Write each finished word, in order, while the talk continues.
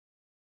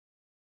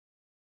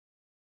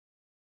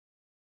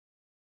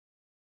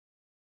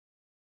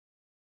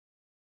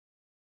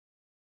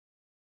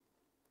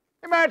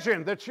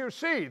Imagine that you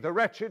see the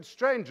wretched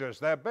strangers,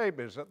 their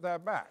babies at their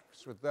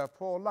backs, with their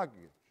poor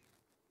luggage,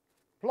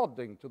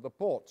 plodding to the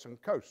ports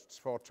and coasts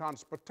for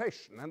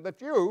transportation, and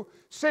that you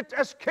sit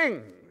as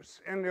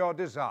kings in your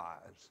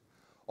desires,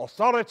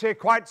 authority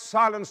quite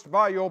silenced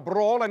by your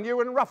brawl, and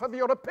you in rough of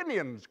your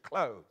opinions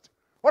clothed.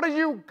 What have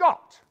you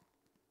got?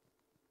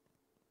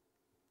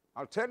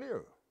 I'll tell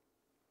you.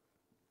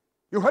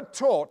 You had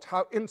taught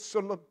how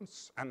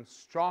insolence and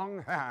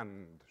strong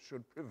hand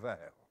should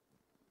prevail,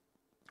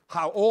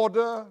 how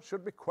order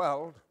should be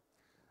quelled,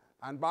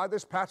 and by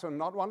this pattern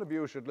not one of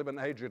you should live an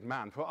aged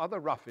man, for other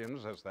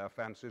ruffians, as their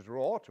fancies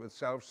wrought, with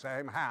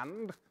self-same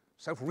hand,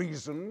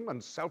 self-reason,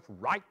 and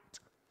self-right,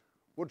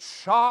 would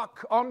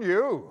shark on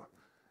you,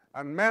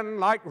 and men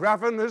like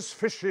ravenous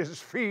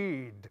fishes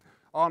feed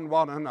on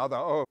one another.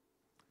 Oh,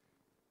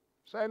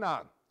 say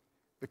now,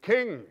 the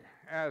king,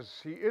 as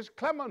he is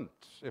clement,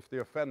 if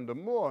the offender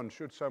mourn,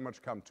 should so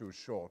much come too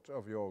short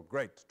of your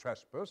great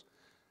trespass,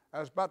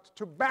 as but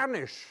to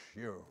banish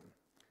you.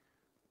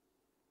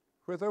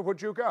 Whither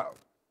would you go?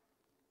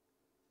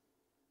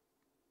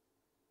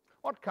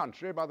 What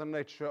country, by the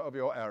nature of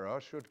your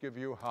error, should give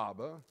you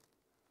harbour?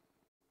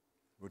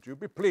 Would you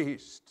be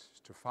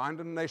pleased to find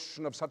a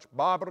nation of such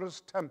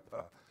barbarous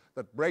temper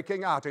that,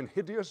 breaking out in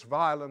hideous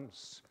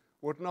violence,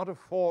 would not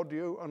afford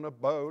you an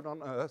abode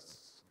on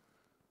earth,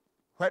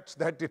 whet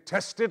their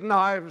detested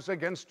knives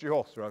against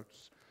your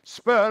throats,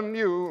 spurn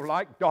you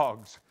like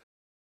dogs?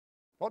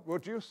 What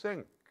would you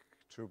think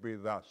to be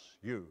thus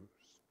used?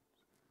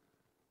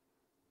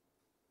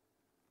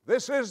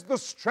 This is the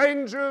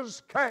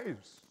stranger's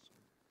case,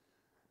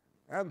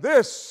 and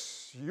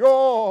this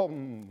your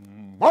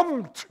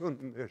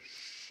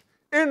mountainish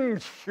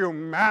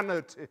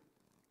inhumanity